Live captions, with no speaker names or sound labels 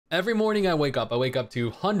Every morning I wake up to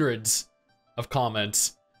hundreds of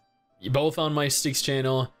comments, both on my Stix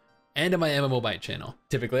channel and on my MMO Byte channel.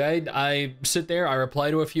 Typically, I sit there, I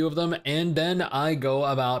reply to a few of them, and then I go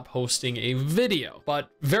about posting a video. But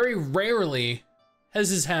very rarely has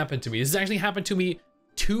this happened to me. This has actually happened to me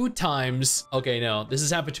 2 times. Okay, no, this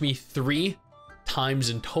has happened to me 3 times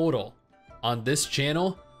in total on this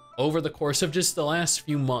channel over the course of just the last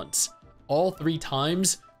few months. All 3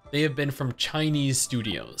 times, they have been from Chinese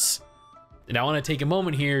studios. And I want to take a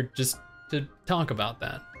moment here just to talk about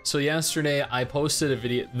that. So yesterday I posted a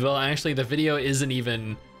video. Well, actually the video isn't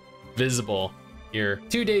even visible here.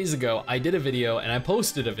 2 days ago, I did a video and I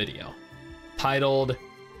posted a video titled,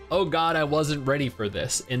 "Oh God, I wasn't ready for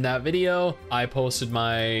this." In that video, I posted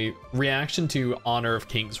my reaction to Honor of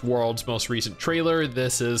Kings World's most recent trailer.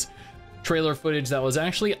 This is trailer footage that was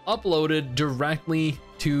actually uploaded directly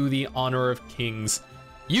to the Honor of Kings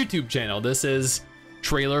YouTube channel. This is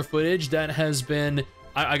trailer footage that has been,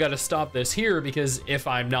 I gotta stop this here because if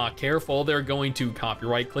I'm not careful, they're going to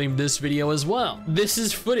copyright claim this video as well. This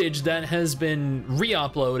is footage that has been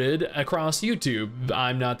re-uploaded across YouTube.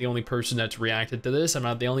 I'm not the only person that's reacted to this. I'm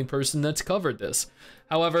not the only person that's covered this.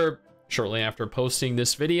 However, shortly after posting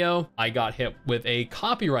this video, I got hit with a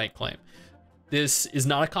copyright claim. This is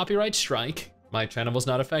not a copyright strike. My channel was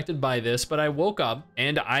not affected by this, but I woke up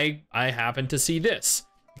and I happened to see this.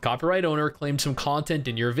 Copyright owner claimed some content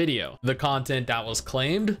in your video. The content that was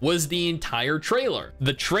claimed was the entire trailer.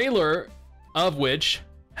 The trailer of which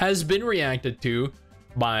has been reacted to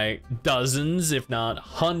by dozens, if not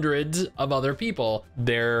hundreds of other people.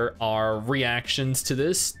 There are reactions to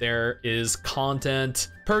this. There is content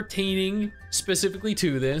pertaining specifically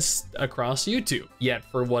to this across YouTube. Yet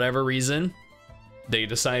for whatever reason, they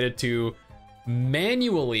decided to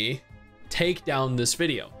manually take down this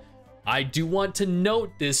video. I do want to note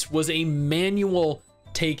this was a manual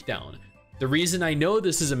takedown. The reason I know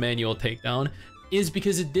this is a manual takedown is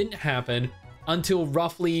because it didn't happen until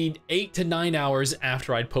roughly 8 to 9 hours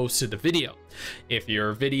after I'd posted the video. If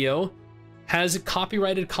your video has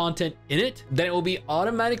copyrighted content in it, then it will be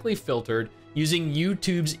automatically filtered using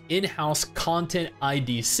YouTube's in-house content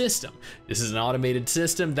ID system. This is an automated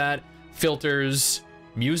system that filters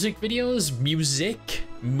music videos,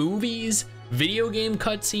 movies, video game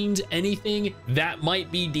cutscenes, anything that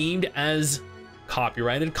might be deemed as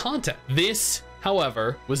copyrighted content. This,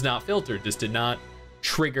 however, was not filtered. This did not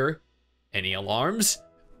trigger any alarms,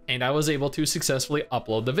 and I was able to successfully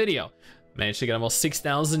upload the video. Managed to get almost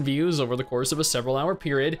 6,000 views over the course of a several-hour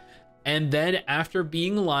period, and then after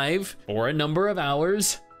being live for a number of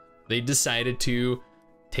hours, they decided to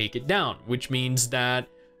take it down, which means that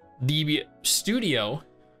the studio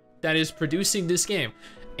that is producing this game,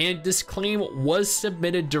 and this claim was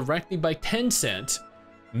submitted directly by Tencent,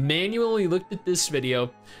 manually looked at this video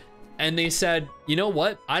and they said, you know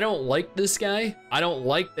what? I don't like this guy. I don't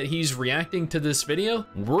like that he's reacting to this video.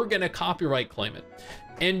 We're gonna copyright claim it.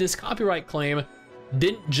 And this copyright claim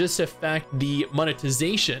didn't just affect the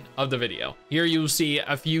monetization of the video. Here you'll see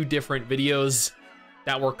a few different videos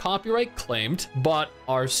that were copyright claimed, but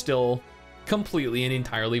are still completely and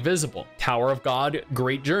entirely visible. Tower of God,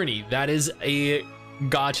 Great Journey. That is a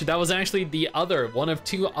gacha. That was actually the other one of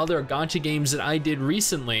 2 other gacha games that I did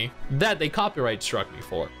recently that they copyright struck me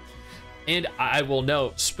for. And I will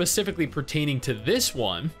note, specifically pertaining to this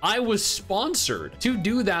one, I was sponsored to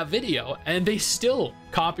do that video and they still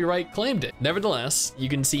copyright claimed it. Nevertheless, you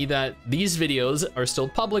can see that these videos are still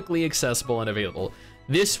publicly accessible and available.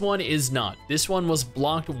 This one is not. This one was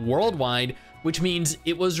blocked worldwide, which means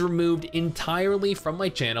it was removed entirely from my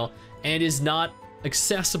channel and is not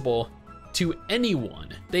accessible to anyone.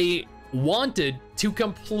 They wanted to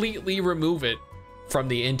completely remove it from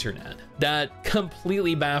the internet. That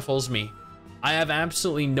completely baffles me. I have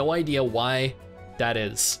absolutely no idea why that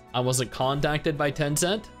is. I wasn't contacted by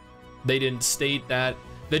Tencent. They didn't state that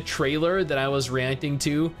the trailer that I was reacting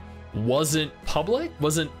to wasn't public,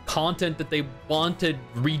 wasn't content that they wanted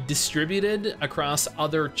redistributed across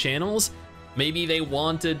other channels. Maybe they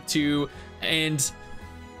wanted to, and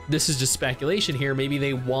this is just speculation here, maybe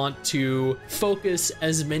they want to focus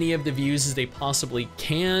as many of the views as they possibly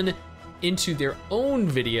can into their own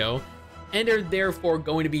video and are therefore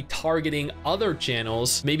going to be targeting other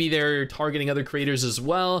channels. Maybe they're targeting other creators as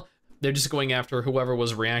well. They're just going after whoever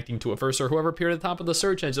was reacting to it first, or whoever appeared at the top of the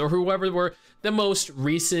search engines, or whoever were the most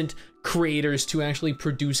recent creators to actually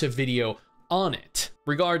produce a video on it.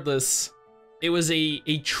 Regardless, it was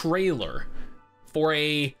a trailer for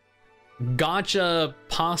a gacha,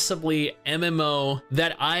 possibly MMO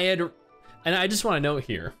that I had, and I just want to note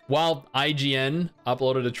here, while IGN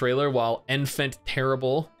uploaded a trailer, while Enfant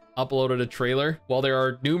Terrible uploaded a trailer. While there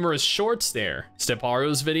are numerous shorts there,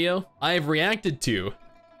 Steparo's video, I have reacted to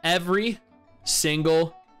every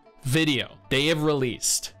single video they have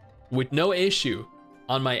released with no issue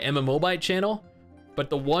on my MMO Byte channel, but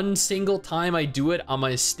the one single time I do it on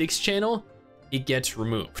my Stix channel, it gets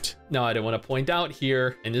removed. Now, I don't want to point out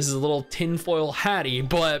here, and this is a little tinfoil hatty,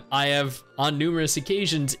 but I have on numerous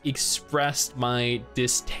occasions expressed my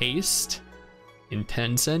distaste in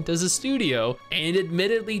Tencent as a studio and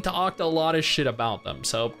admittedly talked a lot of shit about them.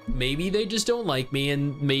 So maybe they just don't like me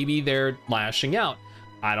and maybe they're lashing out.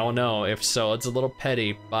 I don't know. If so, it's a little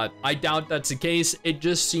petty, but I doubt that's the case. It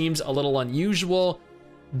just seems a little unusual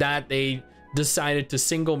that they decided to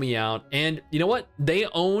single me out. And you know what? They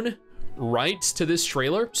own rights to this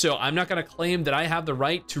trailer, so I'm not going to claim that I have the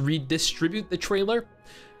right to redistribute the trailer.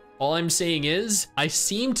 All I'm saying is I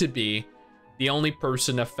seem to be the only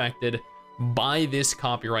person affected by this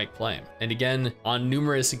copyright claim. And again, on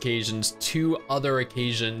numerous occasions, 2 other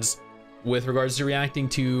occasions with regards to reacting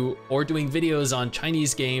to or doing videos on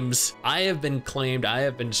Chinese games, I have been claimed, I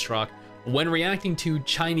have been struck. When reacting to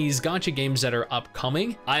Chinese gacha games that are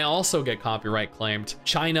upcoming, I also get copyright claimed.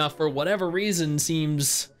 China, for whatever reason,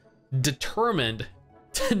 seems determined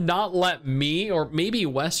to not let me, or maybe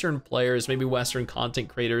Western players, maybe Western content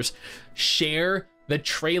creators, share the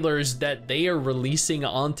trailers that they are releasing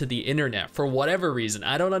onto the internet for whatever reason.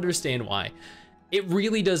 I don't understand why. It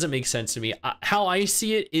really doesn't make sense to me. How I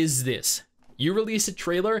see it is this: you release a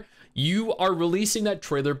trailer, you are releasing that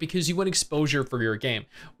trailer because you want exposure for your game.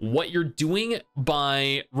 What you're doing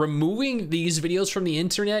by removing these videos from the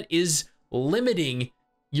internet is limiting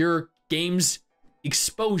your game's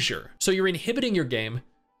exposure. So you're inhibiting your game,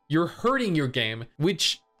 you're hurting your game,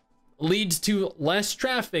 which leads to less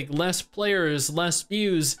traffic, less players, less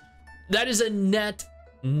views. That is a net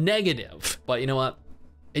negative. But you know what?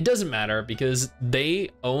 It doesn't matter because they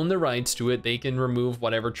own the rights to it. They can remove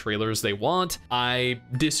whatever trailers they want. I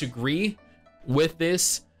disagree with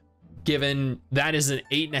this, given that is an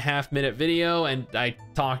 8.5-minute video, and I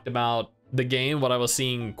talked about the game, what I was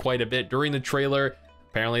seeing quite a bit during the trailer.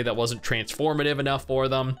 Apparently that wasn't transformative enough for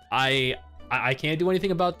them. I can't do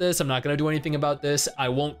anything about this. I'm not gonna do anything about this. I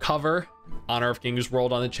won't cover Honor of Kings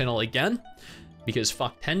World on the channel again because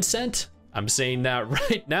fuck Tencent. I'm saying that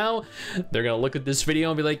right now. They're gonna look at this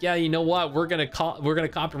video and be like, yeah, you know what? We're gonna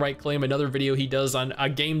copyright claim another video he does on a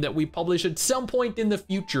game that we publish at some point in the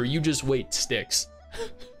future. You just wait, Stix.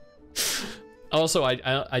 Also,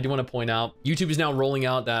 I do want to point out, YouTube is now rolling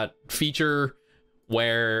out that feature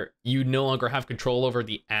where you no longer have control over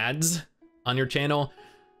the ads on your channel.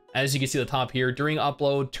 As you can see at the top here, during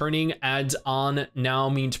upload, turning ads on now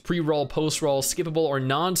means pre-roll, post-roll, skippable or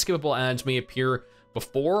non-skippable ads may appear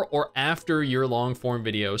before or after your long form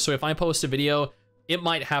video. So if I post a video, it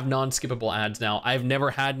might have non-skippable ads now. I've never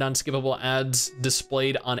had non-skippable ads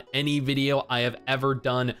displayed on any video I have ever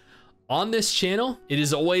done on this channel. It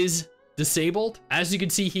is always disabled. As you can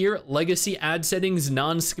see here, legacy ad settings,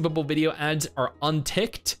 non-skippable video ads are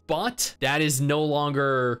unticked, but that is no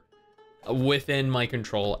longer within my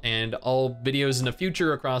control, and all videos in the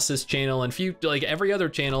future across this channel and like every other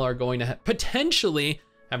channel are going to potentially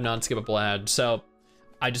have non-skippable ads. So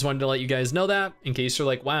I just wanted to let you guys know that in case you're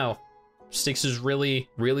like, wow, Stix is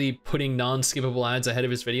really putting non-skippable ads ahead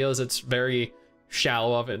of his videos. It's very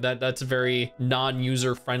shallow of it. That's very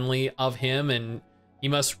non-user friendly of him, and he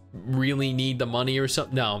must really need the money or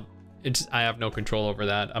something. No, I have no control over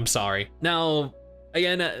that. I'm sorry. Now,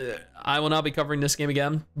 again, I will not be covering this game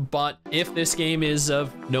again, but if this game is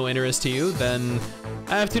of no interest to you, then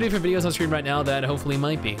I have 2 different videos on screen right now that hopefully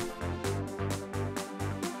might be.